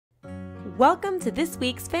Welcome to this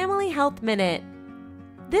week's Family Health Minute.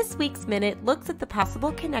 This week's minute looks at the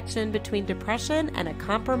possible connection between depression and a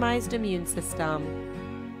compromised immune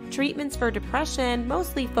system. Treatments for depression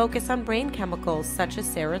mostly focus on brain chemicals such as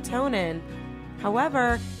serotonin.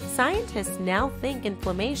 However, scientists now think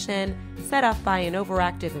inflammation, set off by an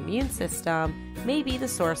overactive immune system, may be the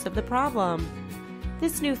source of the problem.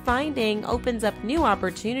 This new finding opens up new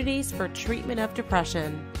opportunities for treatment of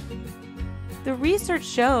depression. The research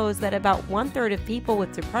shows that about 1/3 of people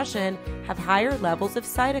with depression have higher levels of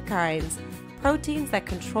cytokines, proteins that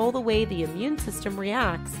control the way the immune system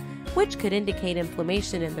reacts, which could indicate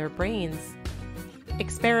inflammation in their brains.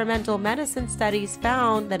 Experimental medicine studies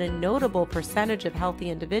found that a notable percentage of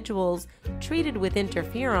healthy individuals treated with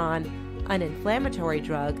interferon, an inflammatory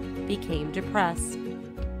drug, became depressed.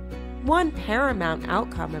 One paramount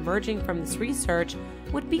outcome emerging from this research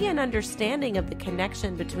would be an understanding of the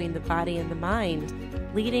connection between the body and the mind,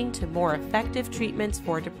 leading to more effective treatments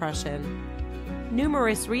for depression.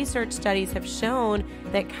 Numerous research studies have shown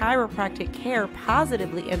that chiropractic care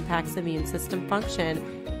positively impacts immune system function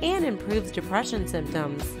and improves depression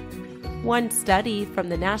symptoms. One study from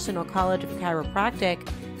the National College of Chiropractic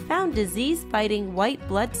found disease-fighting white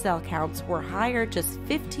blood cell counts were higher just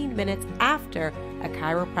 15 minutes after a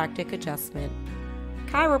chiropractic adjustment.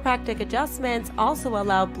 Chiropractic adjustments also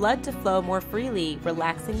allow blood to flow more freely,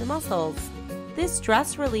 relaxing the muscles. This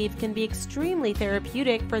stress relief can be extremely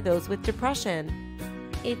therapeutic for those with depression.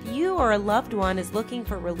 If you or a loved one is looking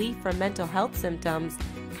for relief from mental health symptoms,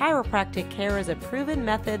 chiropractic care is a proven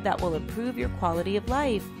method that will improve your quality of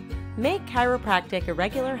life. Make chiropractic a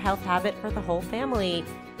regular health habit for the whole family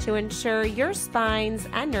to ensure your spines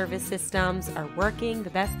and nervous systems are working the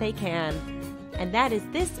best they can. And that is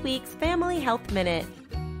this week's Family Health Minute.